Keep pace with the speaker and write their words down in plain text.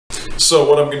So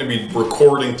what I'm going to be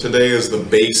recording today is the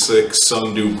basic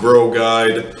Sundew grow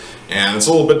guide, and it's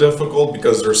a little bit difficult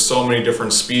because there's so many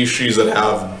different species that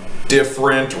have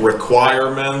different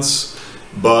requirements,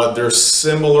 but they're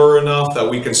similar enough that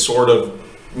we can sort of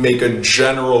make a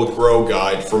general grow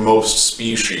guide for most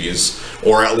species,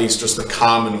 or at least just the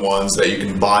common ones that you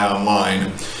can buy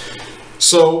online.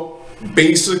 So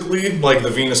basically, like the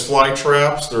Venus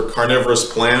flytraps, they're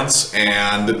carnivorous plants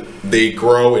and they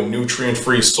grow in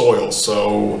nutrient-free soil.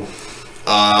 So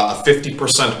a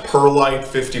 50% perlite,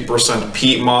 50%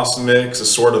 peat moss mix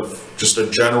is sort of just a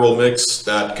general mix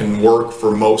that can work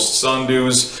for most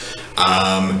sundews.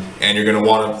 And you're going to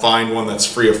want to find one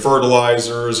that's free of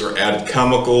fertilizers or added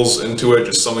chemicals into it,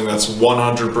 just something that's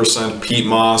 100% peat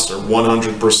moss or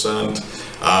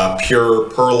 100% pure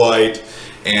perlite.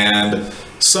 And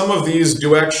some of these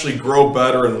do actually grow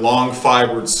better in long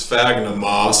fibered sphagnum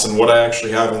moss, and what I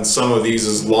actually have in some of these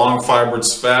is long fibered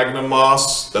sphagnum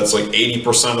moss. That's like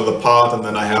 80% of the pot, and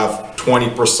then I have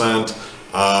 20%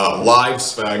 live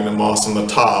sphagnum moss on the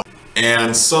top.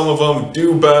 And some of them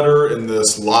do better in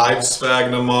this live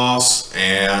sphagnum moss,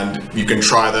 and you can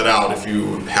try that out if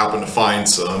you happen to find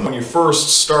some. When you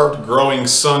first start growing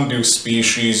sundew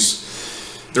species,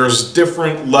 there's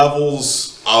different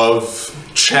levels of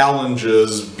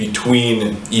challenges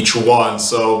between each one.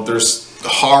 So there's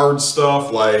hard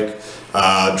stuff like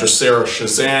Drosera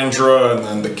schizandra, and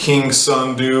then the king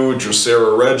sundew,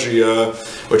 Drosera regia,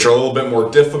 which are a little bit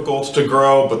more difficult to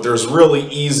grow, but there's really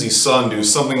easy sundew.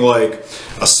 Something like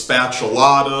a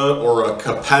spatulata or a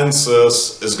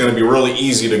capensis is going to be really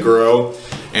easy to grow.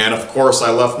 And of course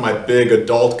I left my big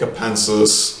adult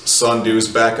capensis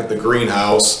sundews back at the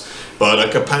greenhouse. But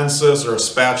a capensis or a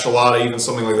spatulata, even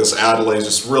something like this Adelaide, is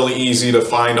just really easy to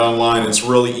find online. It's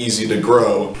really easy to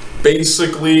grow.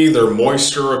 Basically, their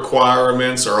moisture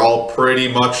requirements are all pretty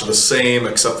much the same,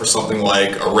 except for something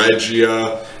like a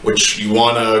regia, which you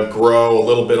want to grow a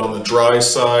little bit on the dry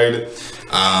side.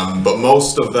 But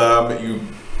most of them, you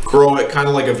grow it kind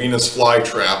of like a Venus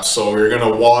flytrap. So you're going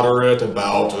to water it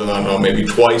about, I don't know, maybe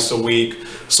twice a week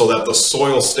so that the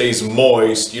soil stays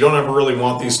moist. You don't ever really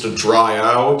want these to dry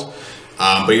out.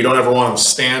 But you don't ever want them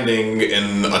standing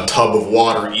in a tub of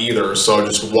water either. So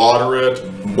just water it,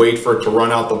 wait for it to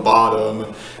run out the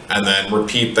bottom, and then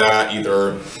repeat that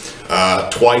either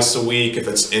twice a week if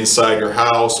it's inside your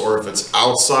house, or if it's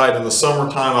outside in the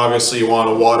summertime, obviously you want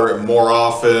to water it more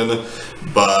often.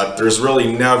 But there's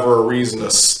really never a reason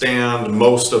to stand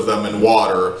most of them in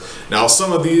water. Now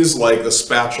some of these, like the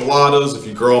spatulatas, if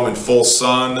you grow them in full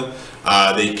sun,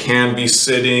 they can be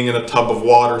sitting in a tub of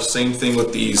water. Same thing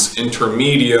with these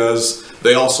intermedias.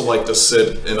 They also like to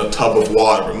sit in a tub of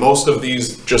water. But most of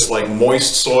these just like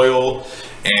moist soil,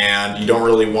 and you don't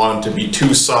really want them to be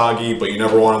too soggy, but you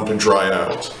never want them to dry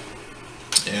out.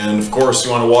 And of course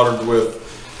you want to water it with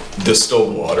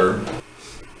distilled water.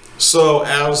 So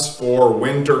as for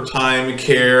wintertime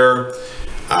care,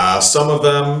 some of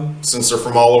them, since they're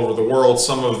from all over the world,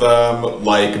 some of them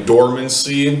like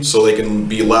dormancy, so they can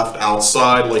be left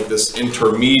outside, like this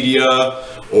intermedia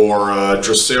or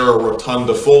Drosera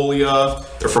rotundifolia.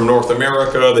 They're from North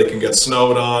America, they can get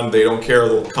snowed on, they don't care,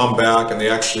 they'll come back, and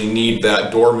they actually need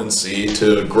that dormancy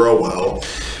to grow well.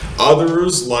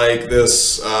 Others, like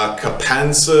this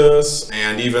capensis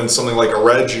and even something like a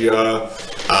regia,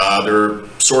 they're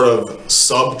sort of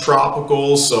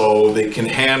subtropical, so they can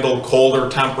handle colder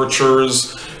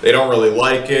temperatures. They don't really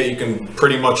like it. You can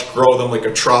pretty much grow them like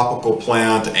a tropical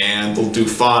plant and they'll do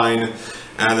fine.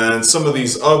 And then some of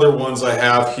these other ones I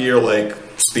have here, like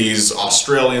these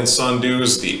Australian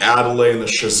sundews, the Adelaide and the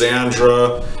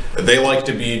schizandra, they like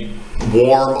to be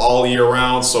warm all year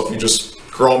round, so if you just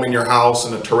grow them in your house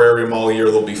in a terrarium all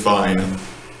year, they'll be fine.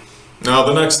 Now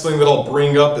the next thing that I'll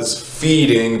bring up is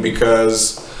feeding,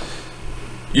 because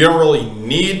you don't really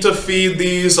need to feed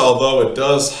these, although it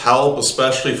does help,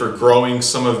 especially for growing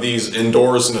some of these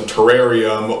indoors in a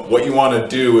terrarium. What you want to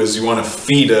do is you want to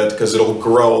feed it because it'll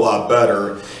grow a lot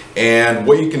better. And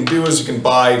what you can do is you can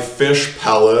buy fish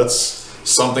pellets,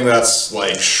 something that's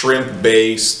like shrimp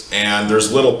based, and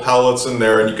there's little pellets in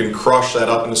there, and you can crush that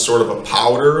up into sort of a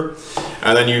powder,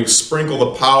 and then you sprinkle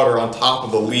the powder on top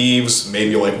of the leaves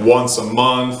maybe like once a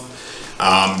month.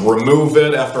 Remove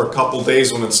it after a couple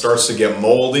days when it starts to get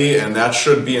moldy, and that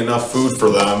should be enough food for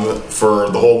them for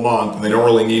the whole month. And they don't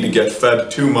really need to get fed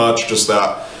too much, just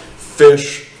that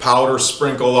fish powder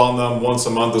sprinkled on them once a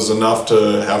month is enough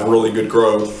to have really good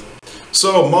growth.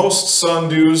 So most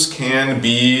sundews can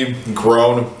be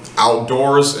grown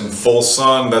outdoors in full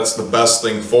sun. That's the best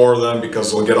thing for them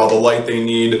because they'll get all the light they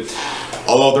need.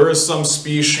 Although there is some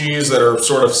species that are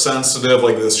sort of sensitive,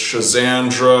 like this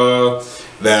schizandra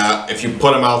that if you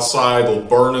put them outside, they'll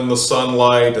burn in the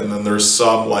sunlight. And then there's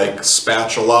some like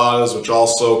spatulatas, which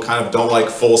also kind of don't like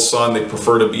full sun. They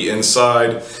prefer to be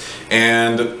inside.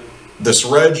 And this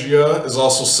Regia is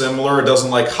also similar. It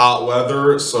doesn't like hot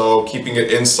weather, so keeping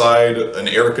it inside an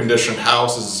air-conditioned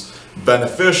house is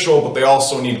beneficial, but they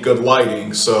also need good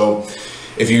lighting. So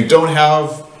if you don't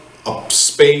have a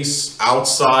space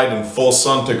outside in full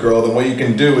sun to grow, then what you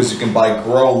can do is you can buy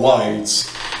grow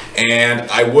lights, and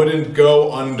I wouldn't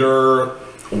go under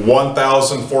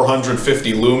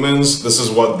 1,450 lumens. This is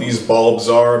what these bulbs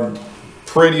are.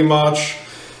 Pretty much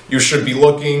you should be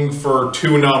looking for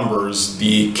two numbers,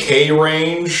 the K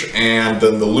range and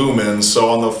then the lumens. So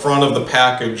on the front of the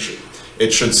package,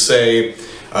 it should say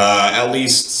at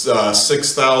least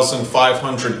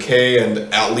 6,500 K and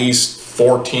at least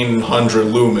 1,400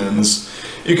 lumens.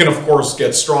 You can of course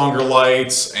get stronger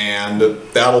lights and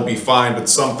that'll be fine, but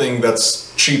something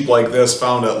that's cheap like this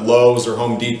found at Lowe's or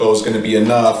Home Depot is going to be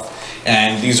enough.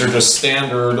 And these are just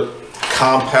standard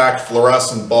compact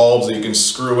fluorescent bulbs that you can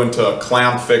screw into a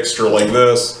clamp fixture like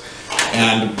this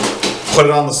and put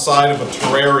it on the side of a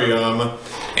terrarium,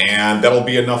 and that'll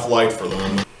be enough light for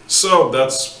them. So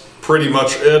that's pretty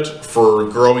much it for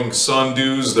growing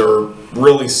sundews. They're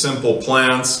really simple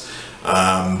plants.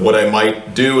 What I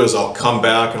might do is I'll come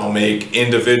back and I'll make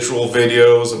individual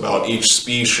videos about each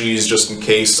species, just in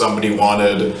case somebody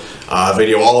wanted a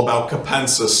video all about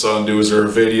Capensis sundews or a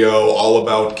video all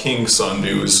about king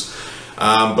sundews.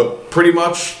 But pretty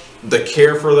much the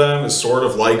care for them is sort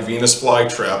of like Venus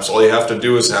flytraps. All you have to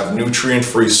do is have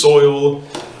nutrient-free soil,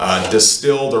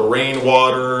 distilled or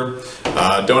rainwater.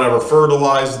 Don't ever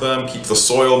fertilize them, keep the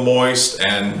soil moist,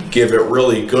 and give it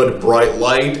really good bright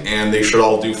light, and they should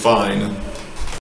all do fine.